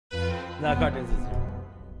No, Cartoons is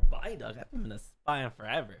spy dog. I've been a spy on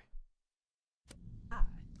forever.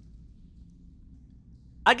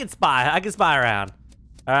 I can spy. I can spy around.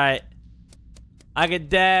 All right. I could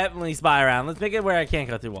definitely spy around. Let's make it where I can't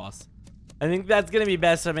go through walls. I think that's gonna be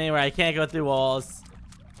best for me, where I can't go through walls.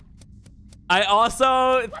 I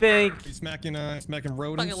also think He's smacking rodents.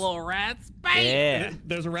 Fucking little rats. yeah.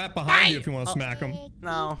 There's a rat behind you if you want to smack him.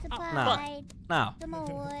 No. No. No.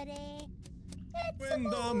 When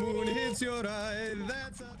the moon hits your eye,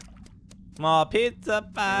 that's a... Small pizza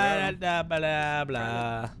pie. Blah, blah,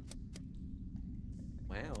 blah.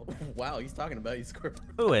 Wow. Wow, he's talking about you, Squirrel.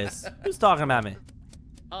 Who is? Who's talking about me?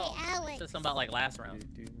 Oh, Hey, Alex. said something about like last round.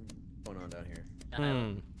 What's going on down here?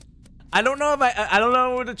 I don't know if I don't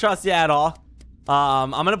know who to trust you at all.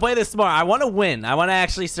 I'm gonna play this smart. I want to win. I want to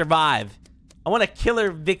actually survive. I want a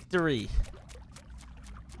killer victory.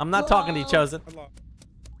 I'm not talking to you, Chosen.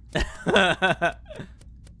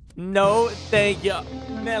 No, thank you.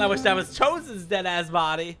 Man, I wish that was Chosen's dead ass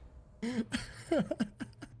body.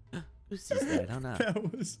 Goosey's dead. Oh no.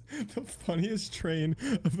 That was the funniest train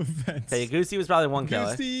of events. Hey, Goosey was probably one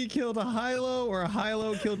killer. Goosey killed a Hilo, or a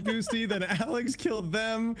Hilo killed Goosey, then Alex killed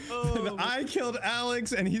them, then I killed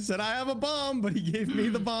Alex, and he said, I have a bomb, but he gave me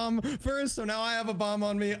the bomb first, so now I have a bomb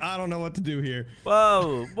on me. I don't know what to do here.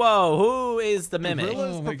 Whoa, whoa, who is the mimic?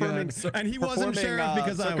 Oh my God. And he wasn't sheriff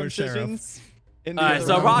because I was sheriff. Alright,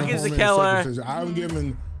 so Rocky's the killer. I'm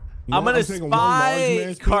giving... I'm gonna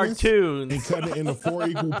spy cartoons and cut it into 4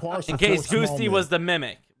 equal parts in case Goosey was the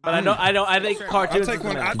mimic. But I think cartoons.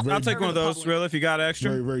 I'll take one of those, Rilla, if you got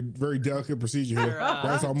extra. Very delicate procedure here.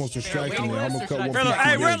 That's almost distracting me. I'm gonna cut one. Rilla,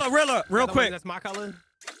 hey, Rilla, real quick. That's my color.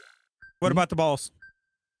 What about the balls?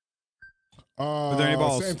 Are there any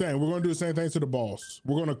balls? Same thing. We're gonna do the same thing to the balls.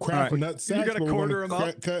 We're gonna craft a nut sack. You gotta quarter them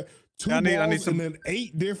up. Cut 2 balls and then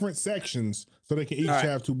 8 different sections, so they can each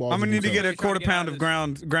have 2 balls. I'm gonna need to get a quarter pound of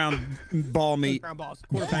ground ball meat. Ground balls.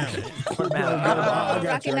 Quarter pound. I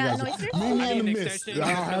got you. Meet me in the mist.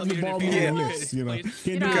 I'll have the ball meat in the mist. You know, can't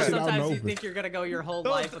do that shit out in the Sometimes you open. think you're gonna go your whole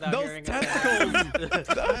life without hearing Those it.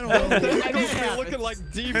 testicles. I don't know. Those testicles are looking like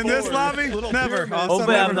D4. In this lobby? Never.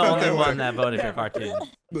 Hopefully I'm the only one that voted for cartoons.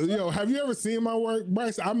 Yo, have you ever seen my work,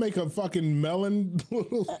 Bryce? I make a fucking melon.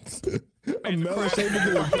 A melon shaped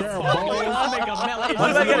into a pair of balls. What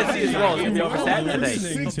am I gonna see his rolls? It's gonna be over 10, I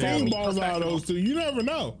think. 16 balls out of those 2. You never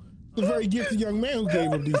know. It's a very gifted young man who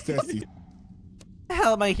gave up these testes. What the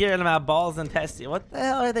hell am I hearing about balls and testes? What the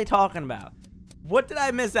hell are they talking about? What did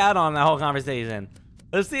I miss out on in that whole conversation?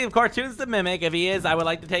 Let's see if Cartoon's the mimic. If he is, I would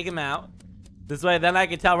like to take him out. This way, then I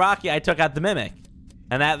can tell Rocky I took out the mimic.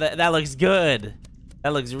 And that looks good.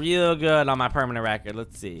 That looks real good on my permanent record.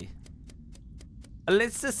 Let's see.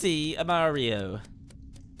 Let's see Mario.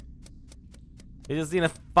 We just need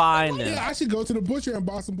to find him. Yeah, I should go to the butcher and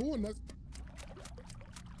buy some bull nuts.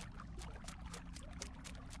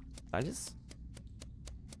 I just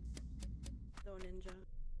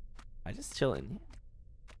chill in here.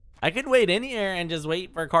 I could wait in here and just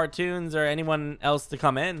wait for cartoons or anyone else to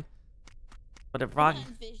come in. But if Rocky...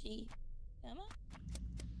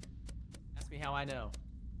 Ask me how I know.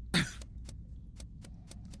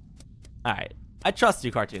 Alright. I trust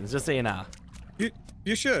you, cartoons, just so you know.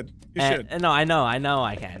 You should. You should. No, I know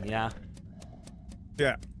I can, yeah.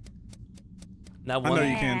 Yeah. I know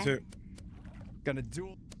you can too. Gonna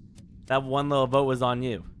duel. That one little vote was on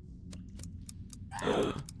you.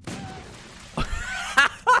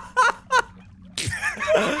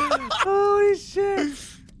 Holy shit.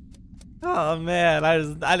 Oh man,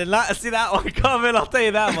 I did not see that one coming, I'll tell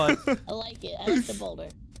you that much. I like it. I like the boulder.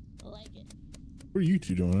 I like it. What are you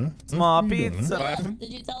two doing, huh? Small pizza.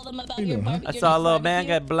 Did you tell them about your barbecue? I saw a little man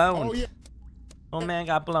get blown. Oh, yeah. Old man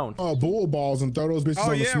got blown. Bull balls and throw those bitches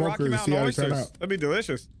on the smoker to see how they turn out. That'd be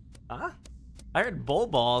delicious. Huh? I heard bull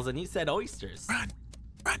balls and you said oysters.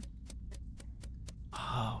 Run.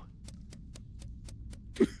 Oh.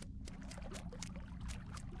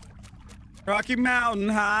 Rocky Mountain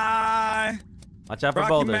High. Watch out for Rocky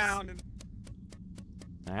boulders. Mountain.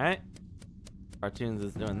 Alright. Cartoons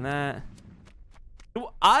is doing that. Do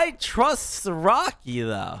I trust Rocky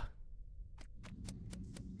though?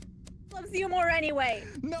 Loves you more anyway.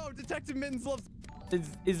 No, Detective Mittens loves.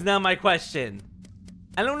 Is now my question.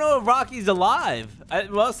 I don't know if Rocky's alive.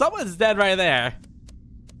 Well, someone's dead right there.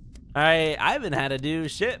 Alright, I haven't had to do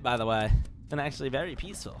shit, by the way. It's been actually very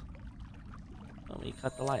peaceful. Let me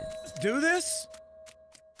cut the lights. Let's do this.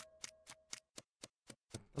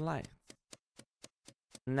 The lights.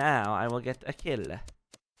 Now I will get a kill.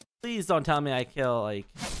 Please don't tell me I kill, like,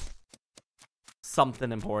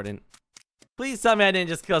 something important. Please tell me I didn't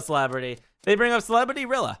just kill celebrity. They bring up celebrity?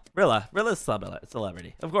 Rilla's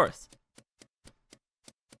celebrity, of course.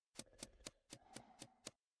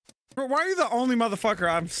 Bro, why are you the only motherfucker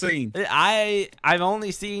I've seen? I've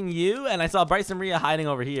only seen you, and I saw Bryce and Rhea hiding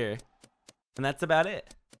over here, and that's about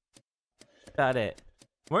it. About it.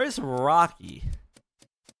 Where's Rocky?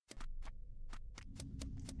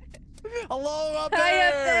 Hello up Hi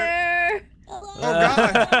up there. Oh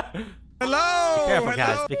God! Hello. Be careful, Hello?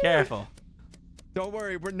 guys. Be careful. Don't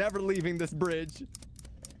worry, we're never leaving this bridge.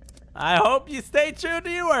 I hope you stay true to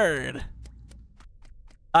your word.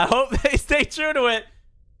 I hope they stay true to it.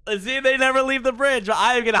 Let's see if they never leave the bridge.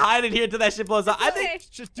 I am gonna hide it here till that shit blows up. I think.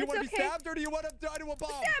 Just, do you want to be stabbed or do you want to die to a bomb?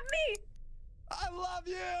 Stab me. I love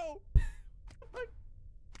you.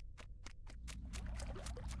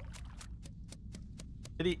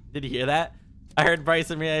 Did he hear that? I heard Bryce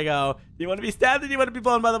and Rhea go, do you want to be stabbed or do you want to be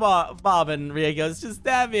blown by the bomb? And Rhea goes, just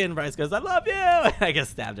stab me. And Bryce goes, I love you. And I guess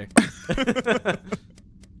stabbed her.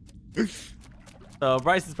 So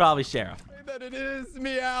Bryce is probably sheriff. Say that it is,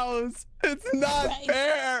 meows. It's not Bryce.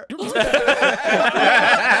 fair.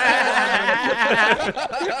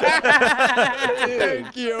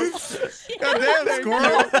 Thank you. Goddamn,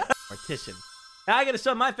 Squirrel. Partition. Now I gotta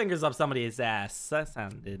shove my fingers up somebody's ass. That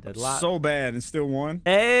sounded a lot. So bad and still won.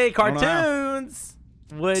 Hey, don't know. cartoons!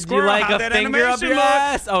 Would Squirrel, you like how'd a that finger up animation your look?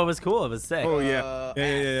 ass? Oh, it was cool. It was sick. Oh yeah.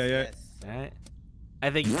 Yeah. Yes. All right. I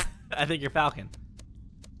think you're Falcon.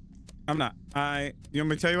 I'm not. You want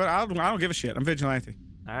me to tell you what? I don't give a shit. I'm vigilante.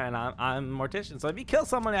 All right, I'm Mortician. So if you kill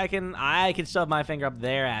someone, I can shove my finger up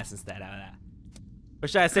their ass instead. Out of that. Or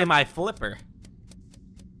should I say my flipper?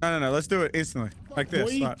 No. Let's do it instantly. Like this.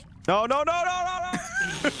 Wait. Watch. No.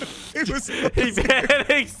 It was He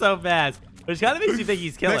panics so fast, which kind of makes you think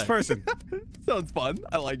he's killer. next person. Sounds fun.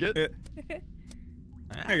 I like it. Yeah.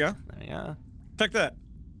 All right, There you go. There you go. Check that.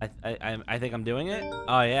 I think I'm doing it.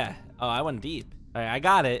 Oh yeah. Oh, I went deep. All right, I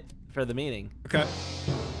got it for the meeting. Okay.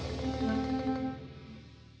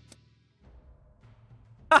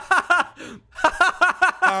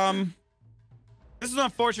 This is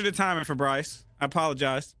unfortunate timing for Bryce. I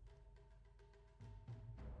apologize.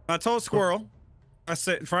 I told Squirrel, I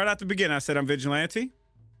said right at the beginning, I said I'm vigilante.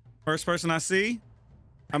 First person I see,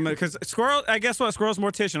 I'm gonna, because Squirrel, I guess what? Squirrel's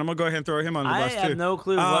mortician. I'm gonna go ahead and throw him on the I bus too. have no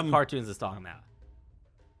clue what cartoons is talking about.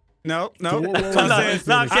 No. whoa, I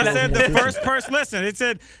said the finish. first person.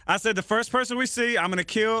 Listen, I said the first person we see, I'm gonna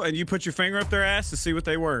kill, and you put your finger up their ass to see what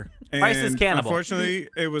they were. And Bryce is cannibal. Unfortunately,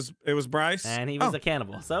 it was Bryce, And he was a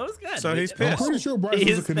cannibal, so it was good. So he's I'm pissed. pretty sure Bryce He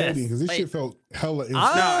was is a Canadian pissed. because this Wait. shit felt hella insane.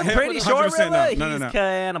 I'm No, pretty sure 100% no. Rilla, No. he's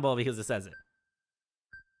cannibal because it says it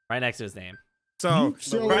right next to his name. So You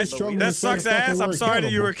still Bryce, struggling that to say sucks the fucking ass. I'm word sorry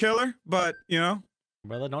that you cannibal. were a killer, but you know,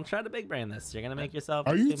 Brother, don't try to big brain this. You're gonna make yourself.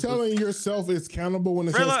 Are you telling yourself it's cannibal when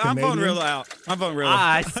it says Rilla, I'm Canadian? voting Rilla out. I'm voting Rilla.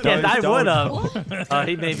 I would have. What? Oh,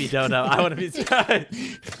 he may be Dodo. I wouldn't be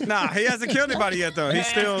surprised. Nah, he hasn't killed anybody yet though. He's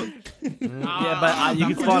still. Yeah, but you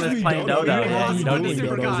can spawn as plain Dodo. Yeah, you don't need Dodos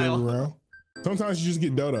to. every round. Sometimes you just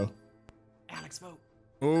get Dodo. Alex, vote.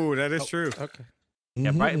 Ooh, that is true. Okay.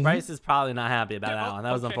 Yeah, Mhm, Bryce is probably not happy about that one.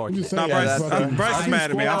 That was I'm unfortunate. just Nah, saying, Bryce- fucking- Bryce is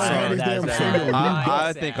mad at me. I'm Squirrel sorry. had his damn That's finger. bad.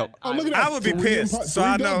 I think Sad. Oh, look at I that. would be 3 pissed, impo- so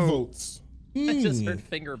I 3 duck know- votes. I just Mm. heard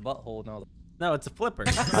finger butthole and all. No, it's a flipper.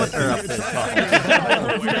 Flipper up his phone.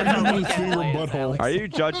 Butthole. Are you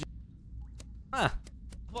judging? Huh.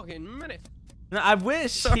 Fucking minute. No, I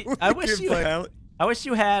wish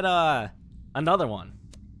you had another one.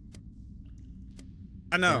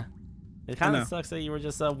 I know. It kind I know. of sucks that you were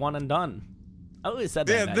just one and done. I always said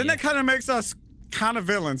that. Yeah, about then you. that kind of makes us kind of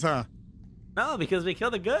villains, huh? No, because we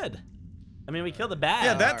kill the good. I mean, we kill the bad.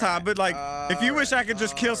 Yeah, that time. But like, if you wish I could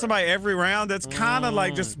just kill somebody every round, that's kind of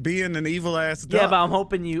like just being an evil ass duck. Yeah, but I'm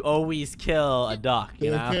hoping you always kill a duck,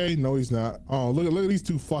 you know? Okay, no, he's not. Oh, look at these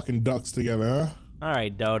 2 fucking ducks together, huh? All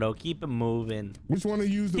right, Dodo, keep it moving. Which one to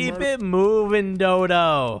use the Keep murder? it moving,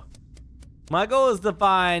 Dodo. My goal is to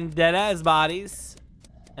find dead-ass bodies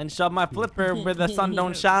and shove my flipper where the sun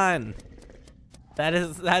don't shine. That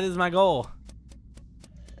is my goal.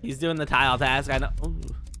 He's doing the tile task. I know. Ooh.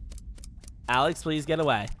 Alex, please get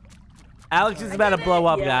away. Alex is about to blow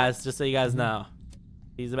up, guys, just so you guys know.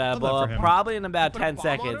 He's about to blow up probably in about 10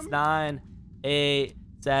 seconds. 9, 8,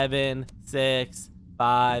 7, 6,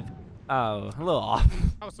 5. Oh, a little off.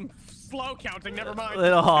 That was some slow counting. Never A mind.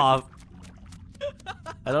 little off.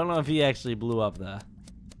 I don't know if he actually blew up, though.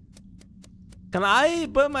 Can I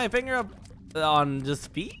put my finger up on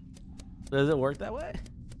just feet? Does it work that way?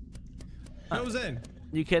 Nose in.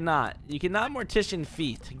 You cannot. You cannot mortician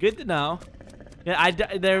feet. Good to know. Yeah,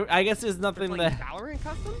 I guess there's nothing Like that. Valorant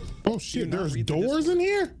customs? Oh shit, there's doors in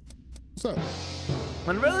here? What's up?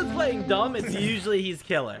 When Rilla's playing dumb, it's usually he's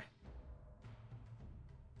killer.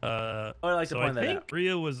 So I like to point I that think out.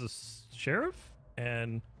 Rhea was a sheriff,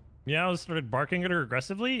 and Meow started barking at her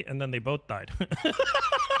aggressively, and then they both died.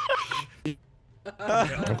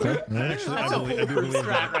 Okay. Actually, I do believe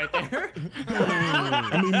that. right there.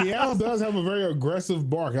 I mean, Meow does have a very aggressive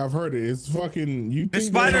bark. I've heard it. It's fucking. You think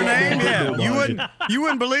Despite her that- name, yeah, you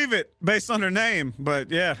wouldn't believe it based on her name, but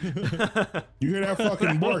yeah. You hear that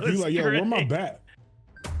fucking bark? You like, yo, where my bat?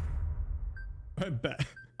 I bet.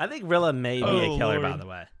 I think Rilla may be a killer, by the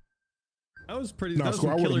way. That was pretty. No, that was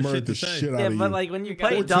Squirrel, I some would have killer murdered shit the to say. shit out Yeah, of but you. like when you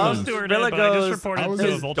play 14. dumb, Rilla goes,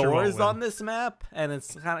 there's Vulture doors will win. on this map, and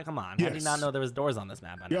it's kind of, come on. How do you Yes. not know there was doors on this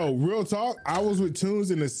map? I know. Yo, real talk. I was with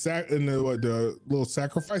Tunes in the little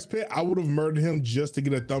sacrifice pit. I would have murdered him just to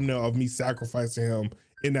get a thumbnail of me sacrificing him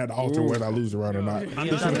in that altar, whether I lose around or not. I'm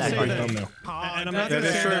Just not for gonna the say fucking that. thumbnail. And I'm not That gonna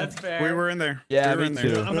is say true. that. We were in there. Yeah, we were me in too.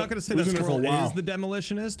 there. I'm not gonna say We that was in there for a Squirrel while. is the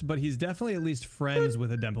demolitionist, but he's definitely at least friends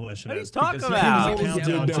with a demolitionist. What are you talking because he about? was a I was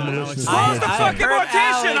a countdown good to Alex. demolitionist. I was the I fucking heard mortician.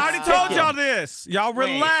 I Alex already told ticking. y'all this. Y'all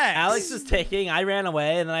relax. Alex is ticking. I ran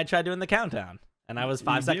away, and then I tried doing the countdown, and I was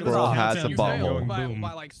 5 seconds Squirrel off. has a You butthole. failed.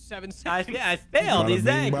 By like 7 I, seconds. yeah, I failed, Bada bing,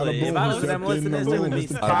 exactly. bada If boom, I was a stepped in the demolitionist, it would room, be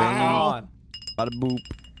Mr. spot Kyle. on. Bada boop.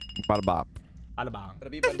 Bada bop. Bada bong. Bada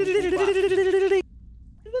beep, bada boop, boop,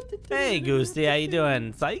 bop. Hey, Goosey, how you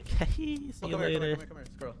doing? Psych. See Come you here, later. come here.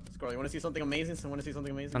 Squirrel, you want to see something amazing?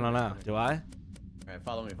 I don't know. Do I? All right,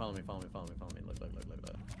 follow me. Look.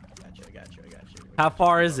 Got you. How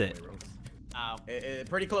far is it?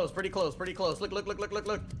 Pretty close.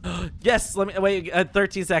 Look. Yes. Let me wait.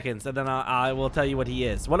 13 seconds, and then I will tell you what he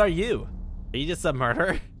is. What are you? Are you just a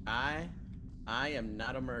murderer? I am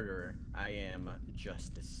not a murderer. I am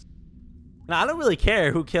justice. No, I don't really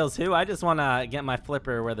care who kills who. I just want to get my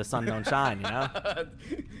flipper where the sun don't shine. You know.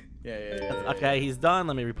 Yeah. Okay, he's done.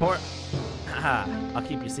 Let me report. I'll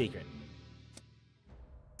keep your secret.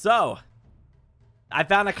 So, I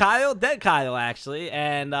found a Kyle, dead Kyle actually,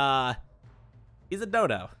 and he's a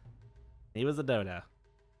dodo. He was a dodo.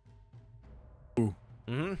 Ooh.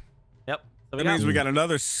 Mm-hmm. Yep. So That means we got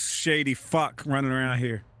another shady fuck running around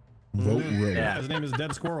here. Vote Rilla. Yeah. His name is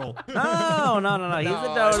Dead Squirrel. No. He's a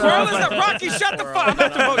dodo. Squirrel is a Rocky. Shut the fuck. I'm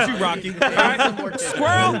about to vote you, Rocky. All right?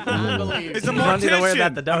 Squirrel I believe. is a You don't need to wear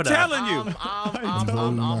mortician. that the I'm dodo. telling you. I'm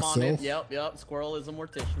on it. myself. Yep. Squirrel is a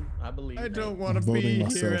mortician. I believe. I that. don't want to Voting be here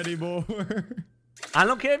myself. anymore. I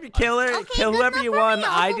don't care if you kill her, Okay, kill good whoever enough you for want. me.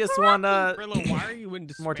 I'll I vote just for want Rocky. to. Rilla, why are you in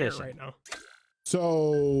despair Mortician. right now?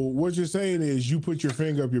 So what you're saying is you put your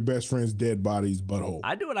finger up your best friend's dead body's butthole.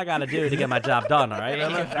 I do what I gotta do to get my job done. All right,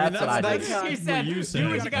 Rilla? That's what I do. He said, do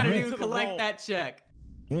what you gotta do. Collect that check.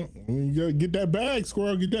 You gotta get that bag,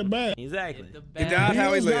 Squirrel. Get that bag. Exactly. He died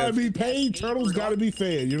how he Bills gotta lived. be paid. Turtles gotta be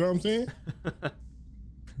fed. You know what I'm saying?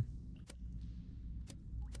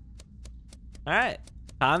 All right,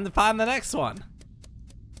 time to find the next one.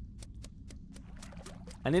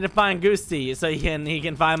 I need to find Goosey so he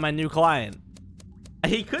can find my new client.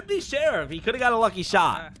 He could be sheriff. He could have got a lucky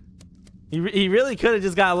shot. He really could have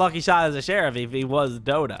just got a lucky shot as a sheriff if he was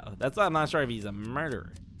Dodo. That's why I'm not sure if he's a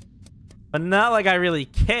murderer. But not like I really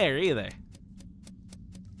care either.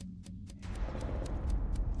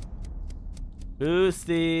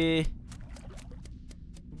 Goosey.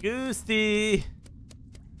 Goosey.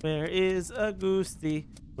 Where is a Goosey?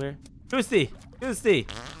 Where? Goosey. Goosey.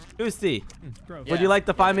 Goosey. Would you like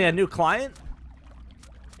to find me a new client?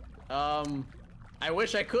 I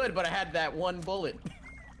wish I could, but I had that one bullet.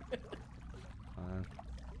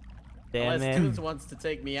 Damn Unless it. Toons wants to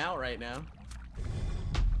take me out right now.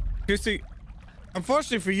 You see,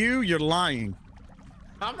 unfortunately for you, you're lying.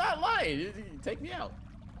 I'm not lying. Take me out.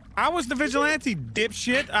 I was the vigilante,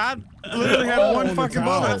 dipshit. I literally had one the fucking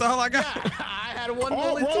towel. bullet. That's all I got. I had one Oh,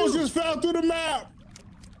 bullet Rose too. just fell through the map.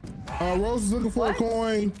 Rose is looking for a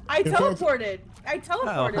coin. I and fell- teleported.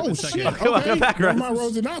 Oh shit! Come Okay. back, Never Rose. mind,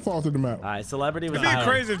 Rose did not fall through the map. All right, celebrity was It'd be highlighted.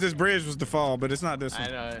 crazy if this bridge was to fall, but it's not this I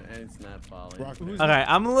one. know, it's not falling. Rock- Okay,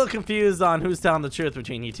 I'm a little confused on who's telling the truth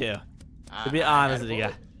between you two. To be honest with you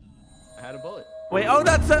guys. I had a bullet. Wait, oh,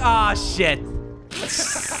 that's a. Ah, shit.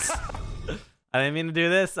 I didn't mean to do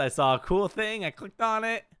this. I saw a cool thing. I clicked on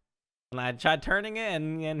it, and I tried turning it,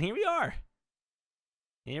 and here we are.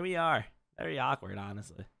 Here we are. Very awkward,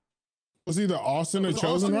 honestly. Was either Austin or Was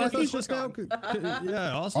Chosen Austin with Rocky? us just now?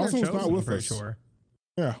 Yeah, Austin Austin or was Chosen, not with for us. sure.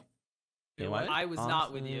 Yeah. Wait, what? I was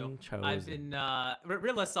not with you. Austin Chosen. I've been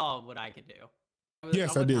Rilla saw what I could do.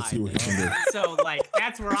 Yes, I did see what he can do. So like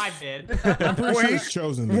that's where I've been. I'm pretty sure it's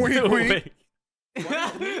Chosen. then. Wait.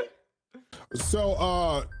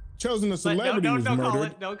 So, Chosen, the But celebrity was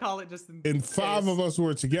murdered, don't call it just. and five of us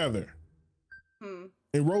were together. Hmm.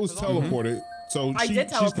 And Rose teleported, so I did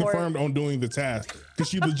she's teleport. confirmed on doing the task because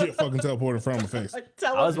she legit fucking teleported in front of my face.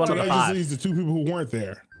 I was one So of the that just five. leaves the two people who weren't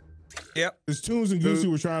there. Yep. Because Toons and Goosey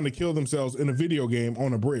were trying to kill themselves in a video game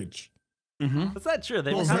on a bridge. That's not true.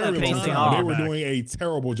 They For were a kind of very long pacing time. off. They were doing a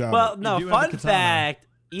terrible job. Well, no, do have a fun katana. fact.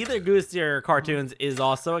 Either Goosey or Cartoons is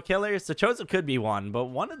also a killer, so Joseph could be one, but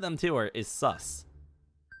one of them two is sus.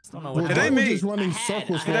 Just don't know Well, what. they ain't were me. just running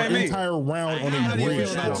circles for It ain't an me. entire round on How a do you bridge.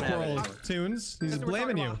 feel about Squirrel. Squirrel Tunes? He's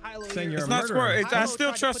blaming you, saying you're It's a not murderer. Squirrel. I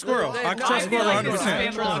still trust Squirrel. I I trust I feel Squirrel like 100%. it's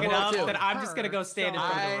been long Squirrel enough too. that I'm just gonna go stand in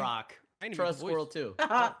front of the rock. Trust Squirrel too.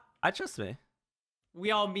 I trust me. We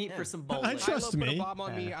all meet for some bowling. I trust me.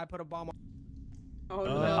 I put a bomb on. I'm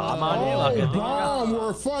on you. Look, I think bomb!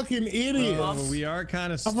 We're fucking idiots. Oh, we are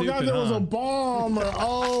kind of I stupid, forgot there was huh? a bomb.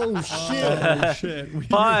 Oh shit! Oh, shit.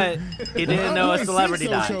 But he didn't know a Like celebrity Sixto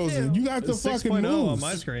died. chosen. You got the It's fucking 6.0 on moves.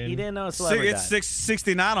 my screen. He didn't know a celebrity It's died.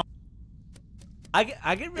 669 on.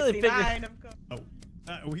 I can really figure.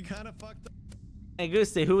 We kind of fucked up. Hey,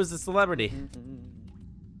 Goosey, who was the celebrity?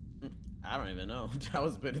 I don't even know. I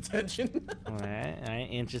was paying attention. All right,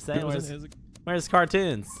 interesting. It wasn't his- Where's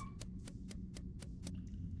Cartoons?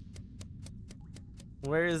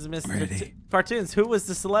 Where's Mr. Cartoons? Who was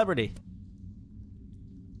the celebrity?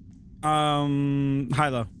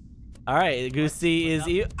 Hilo. All right, Goosey is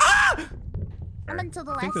you. Ah! I'm until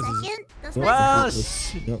the think last this is- second. That's Well,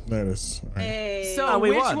 Yep, that is. All right. So we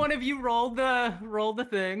which won. one of you rolled the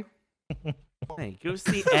thing? hey,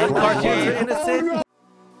 Goosey and Cartoons are innocent.